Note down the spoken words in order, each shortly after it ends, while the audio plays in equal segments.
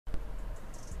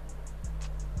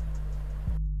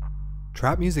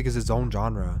Trap music is its own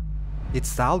genre. Its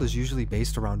style is usually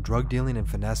based around drug dealing and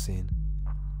finessing.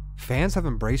 Fans have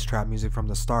embraced trap music from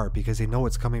the start because they know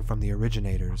it's coming from the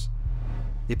originators.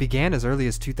 It began as early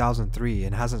as 2003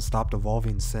 and hasn't stopped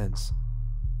evolving since.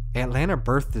 Atlanta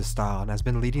birthed this style and has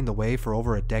been leading the way for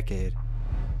over a decade.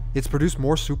 It's produced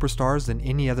more superstars than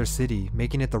any other city,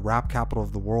 making it the rap capital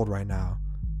of the world right now.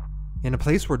 In a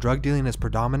place where drug dealing is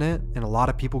predominant and a lot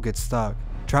of people get stuck,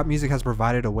 trap music has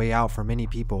provided a way out for many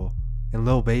people, and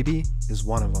Lil Baby is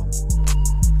one of them.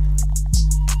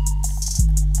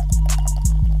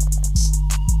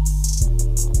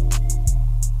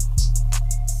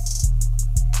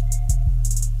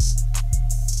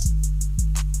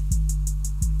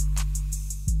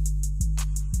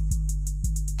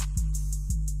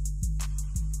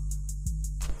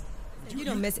 You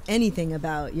don't miss anything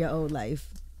about your old life.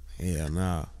 Yeah,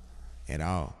 no, at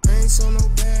all.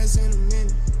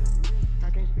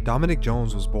 Dominic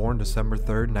Jones was born December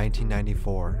 3rd,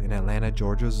 1994 in Atlanta,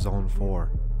 Georgia's Zone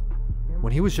 4.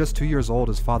 When he was just 2 years old,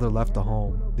 his father left the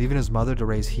home, leaving his mother to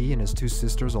raise he and his two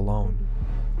sisters alone.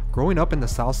 Growing up in the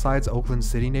Southside's Oakland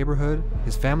City neighborhood,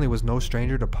 his family was no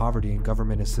stranger to poverty and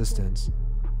government assistance.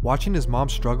 Watching his mom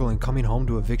struggle and coming home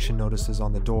to eviction notices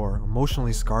on the door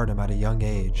emotionally scarred him at a young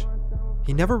age.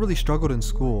 He never really struggled in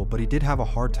school, but he did have a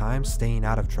hard time staying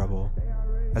out of trouble.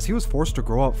 As he was forced to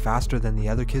grow up faster than the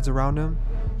other kids around him,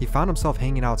 he found himself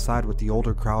hanging outside with the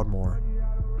older crowd more.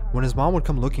 When his mom would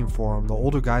come looking for him, the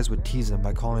older guys would tease him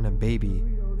by calling him Baby,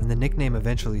 and the nickname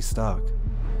eventually stuck.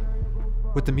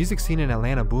 With the music scene in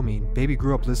Atlanta booming, Baby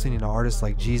grew up listening to artists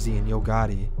like Jeezy and Yo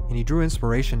Gotti, and he drew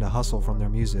inspiration to hustle from their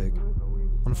music.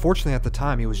 Unfortunately, at the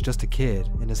time, he was just a kid,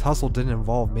 and his hustle didn't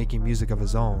involve making music of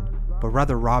his own, but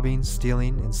rather robbing,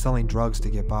 stealing, and selling drugs to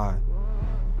get by.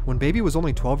 When Baby was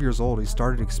only 12 years old, he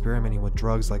started experimenting with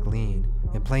drugs like lean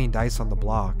and playing dice on the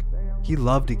block. He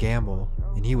loved to gamble,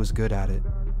 and he was good at it.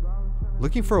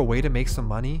 Looking for a way to make some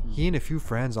money, he and a few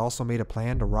friends also made a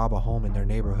plan to rob a home in their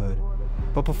neighborhood.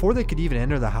 But before they could even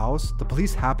enter the house, the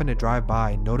police happened to drive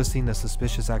by, noticing the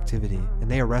suspicious activity, and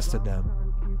they arrested them.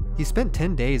 He spent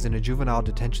 10 days in a juvenile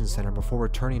detention center before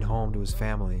returning home to his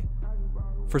family.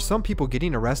 For some people,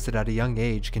 getting arrested at a young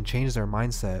age can change their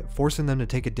mindset, forcing them to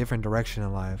take a different direction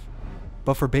in life.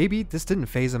 But for Baby, this didn't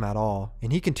faze him at all,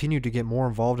 and he continued to get more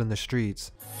involved in the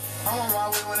streets.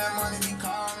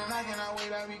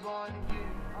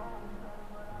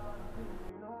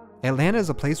 Atlanta is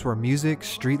a place where music,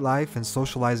 street life, and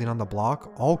socializing on the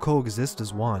block all coexist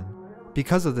as one.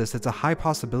 Because of this, it's a high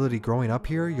possibility growing up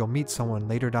here you'll meet someone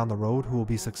later down the road who will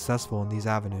be successful in these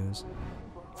avenues.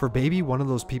 For Baby, one of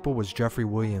those people was Jeffrey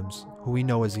Williams, who we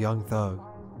know as Young Thug.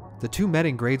 The two met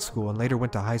in grade school and later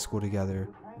went to high school together,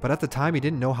 but at the time he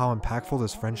didn't know how impactful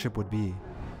this friendship would be.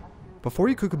 Before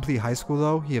he could complete high school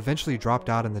though, he eventually dropped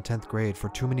out in the 10th grade for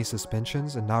too many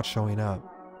suspensions and not showing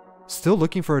up. Still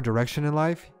looking for a direction in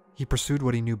life, he pursued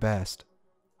what he knew best: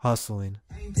 hustling.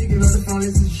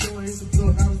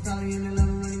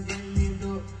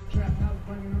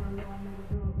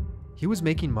 He was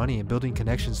making money and building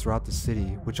connections throughout the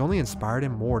city, which only inspired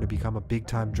him more to become a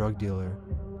big-time drug dealer.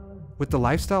 With the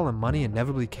lifestyle and money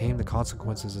inevitably came the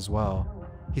consequences as well.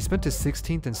 He spent his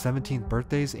 16th and 17th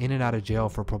birthdays in and out of jail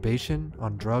for probation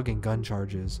on drug and gun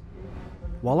charges.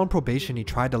 While on probation, he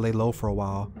tried to lay low for a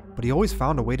while, but he always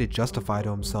found a way to justify to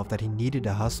himself that he needed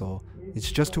to hustle.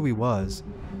 It's just who he was.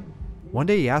 One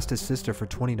day he asked his sister for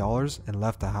 $20 and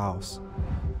left the house.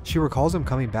 She recalls him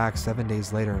coming back 7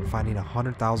 days later and finding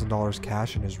 $100,000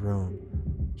 cash in his room.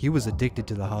 He was addicted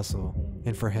to the hustle,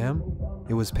 and for him,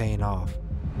 it was paying off.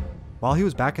 While he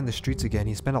was back in the streets again,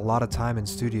 he spent a lot of time in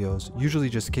studios, usually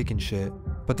just kicking shit,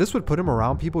 but this would put him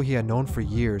around people he had known for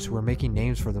years who were making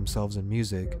names for themselves in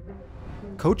music.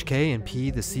 Coach K and P,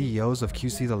 the CEOs of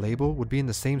QC the label, would be in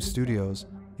the same studios,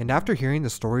 and after hearing the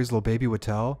stories Lil Baby would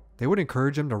tell, they would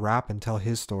encourage him to rap and tell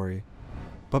his story.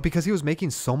 But because he was making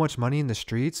so much money in the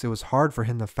streets, it was hard for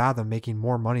him to fathom making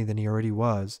more money than he already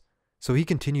was, so he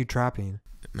continued trapping.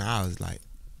 Now I was like,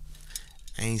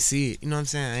 I ain't see it, you know what I'm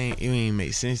saying? It ain't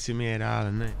make sense to me at all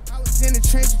or nothing. I was in the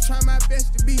trenches trying my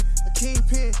best to be a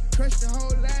kingpin, crushed the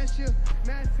whole last year,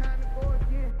 now it's time to go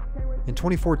again. In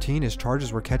 2014, his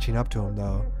charges were catching up to him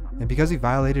though, and because he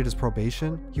violated his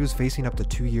probation, he was facing up to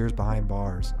 2 years behind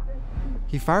bars.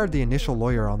 He fired the initial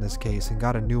lawyer on this case and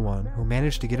got a new one, who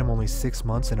managed to get him only 6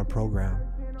 months in a program.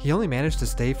 He only managed to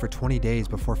stay for 20 days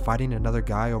before fighting another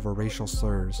guy over racial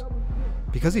slurs.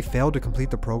 Because he failed to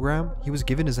complete the program, he was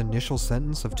given his initial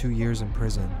sentence of 2 years in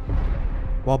prison.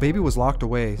 While Baby was locked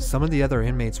away, some of the other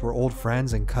inmates were old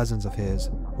friends and cousins of his,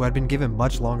 who had been given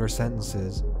much longer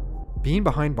sentences. Being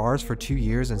behind bars for 2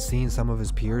 years and seeing some of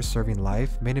his peers serving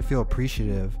life made him feel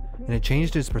appreciative, and it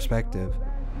changed his perspective.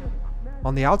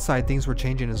 On the outside, things were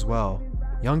changing as well.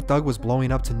 Young Thug was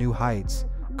blowing up to new heights.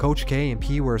 Coach K and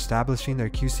P were establishing their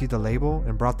QC The Label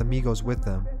and brought the Migos with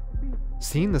them.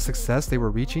 Seeing the success they were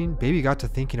reaching, Baby got to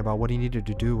thinking about what he needed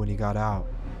to do when he got out.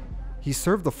 He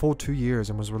served the full 2 years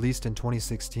and was released in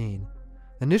 2016.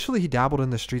 Initially, he dabbled in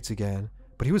the streets again,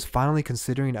 but he was finally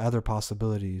considering other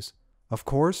possibilities. Of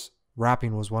course,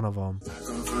 rapping was one of them.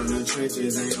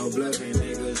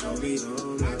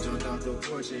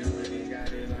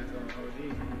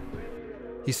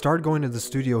 He started going to the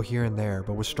studio here and there,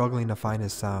 but was struggling to find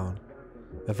his sound.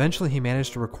 Eventually, he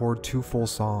managed to record 2 full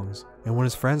songs, and when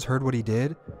his friends heard what he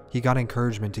did, he got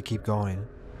encouragement to keep going.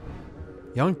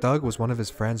 Young Thug was one of his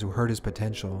friends who heard his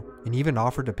potential, and even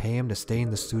offered to pay him to stay in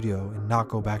the studio and not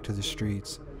go back to the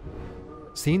streets.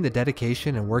 Seeing the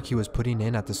dedication and work he was putting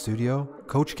in at the studio,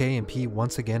 Coach K and P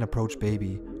once again approached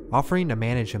Baby, offering to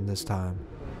manage him this time.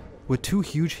 With 2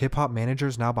 huge hip-hop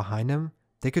managers now behind him,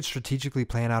 they could strategically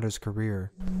plan out his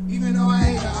career. Even though I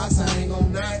ain't I ain't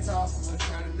gon' not talk. I'm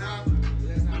trying to knock.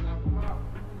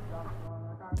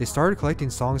 They started collecting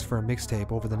songs for a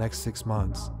mixtape over the next 6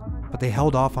 months, but they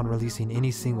held off on releasing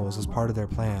any singles as part of their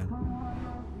plan.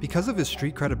 Because of his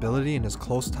street credibility and his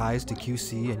close ties to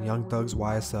QC and Young Thug's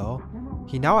YSL,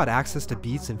 he now had access to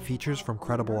beats and features from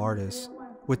credible artists.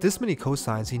 With this many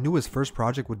cosigns, he knew his first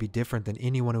project would be different than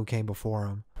anyone who came before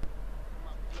him.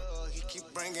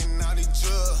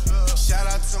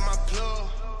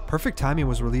 Perfect Timing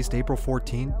was released April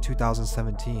 14,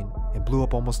 2017, and blew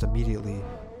up almost immediately.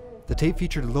 The tape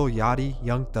featured Lil Yachty,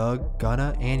 Young Thug,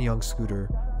 Gunna, and Young Scooter,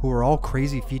 who were all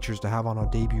crazy features to have on a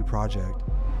debut project.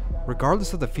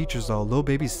 Regardless of the features though, Lil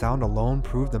Baby's sound alone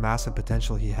proved the massive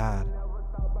potential he had.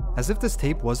 As if this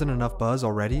tape wasn't enough buzz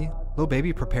already, Lil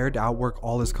Baby prepared to outwork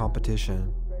all his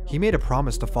competition. He made a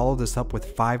promise to follow this up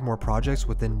with 5 more projects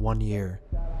within 1 year.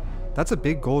 That's a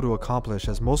big goal to accomplish,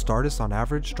 as most artists on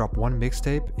average drop 1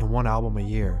 mixtape and 1 album a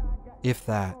year, if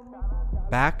that.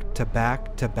 Back to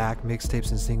back to back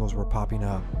mixtapes and singles were popping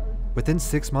up. Within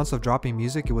 6 months of dropping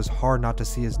music, it was hard not to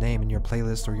see his name in your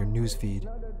playlist or your newsfeed.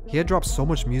 He had dropped so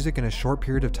much music in a short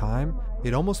period of time,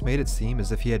 it almost made it seem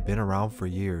as if he had been around for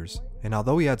years. And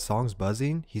although he had songs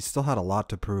buzzing, he still had a lot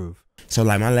to prove. So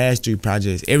like my last 3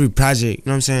 projects, every project, you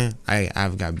know what I'm saying?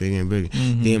 I've got bigger and bigger.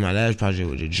 Then my last project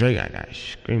with the Drake, I got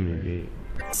screaming big.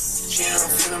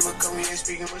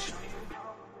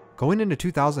 Going into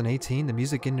 2018, the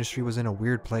music industry was in a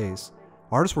weird place.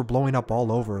 Artists were blowing up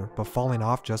all over, but falling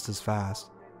off just as fast.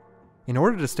 In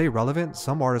order to stay relevant,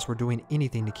 some artists were doing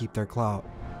anything to keep their clout.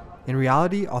 In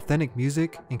reality, authentic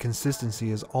music and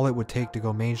consistency is all it would take to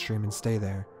go mainstream and stay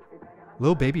there.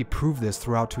 Lil Baby proved this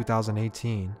throughout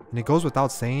 2018, and it goes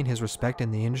without saying his respect in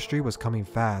the industry was coming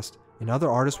fast, and other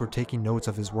artists were taking notes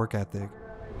of his work ethic.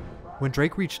 When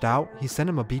Drake reached out, he sent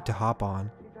him a beat to hop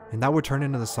on, and that would turn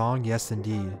into the song Yes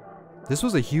Indeed. This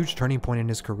was a huge turning point in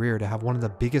his career to have one of the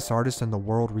biggest artists in the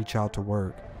world reach out to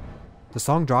work. The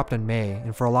song dropped in May,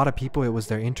 and for a lot of people it was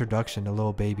their introduction to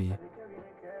Lil Baby.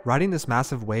 Riding this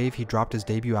massive wave, he dropped his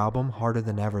debut album Harder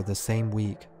Than Ever the same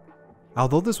week.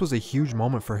 Although this was a huge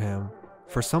moment for him,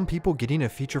 for some people getting a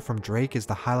feature from Drake is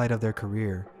the highlight of their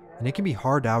career, and it can be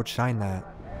hard to outshine that.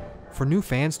 For new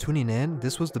fans tuning in,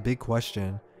 this was the big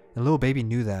question, and Lil Baby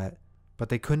knew that, but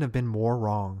they couldn't have been more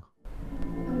wrong.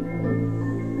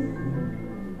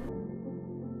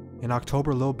 In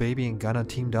October, Lil Baby and Gunna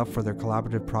teamed up for their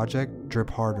collaborative project, Drip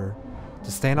Harder. The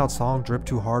standout song Drip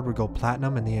Too Hard would go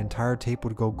platinum and the entire tape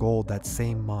would go gold that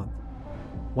same month.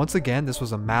 Once again, this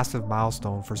was a massive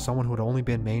milestone for someone who had only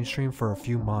been mainstream for a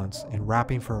few months and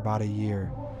rapping for about a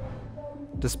year.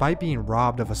 Despite being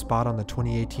robbed of a spot on the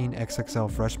 2018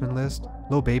 XXL freshman list,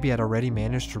 Lil Baby had already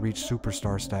managed to reach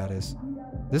superstar status.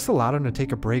 This allowed him to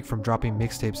take a break from dropping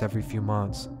mixtapes every few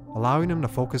months, allowing him to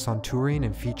focus on touring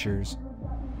and features.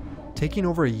 Taking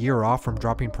over a year off from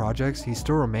dropping projects, he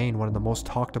still remained one of the most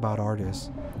talked about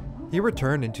artists. He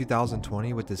returned in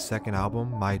 2020 with his second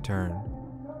album, My Turn.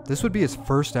 This would be his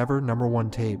first ever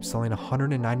 #1 tape, selling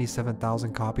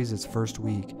 197,000 copies its first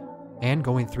week, and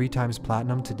going 3 times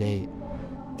platinum to date.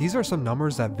 These are some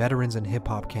numbers that veterans in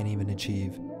hip-hop can't even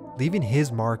achieve, leaving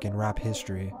his mark in rap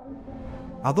history.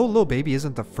 Although Lil Baby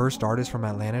isn't the first artist from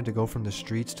Atlanta to go from the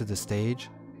streets to the stage,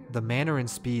 the manner and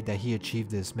speed that he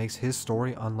achieved this makes his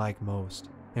story unlike most,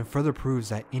 and further proves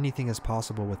that anything is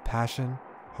possible with passion,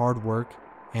 hard work,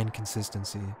 and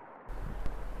consistency.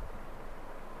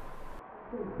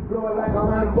 blow it like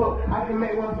 $100. I can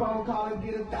make one phone call and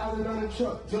get 1,000 on the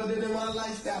truck. Jordan in my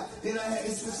lifestyle, then I had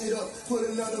to switch it up. Put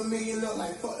another million up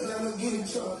like fuck the Lamborghini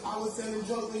truck. I was selling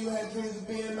drugs when you had dreams of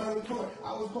being on the court.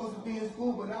 I was supposed to be in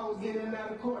school, but I was getting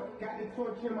out of court. Got the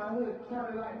torch in my hood,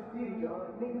 counted like the city, yo.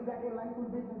 Niggas acting like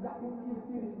some bitches got this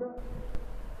city, bro.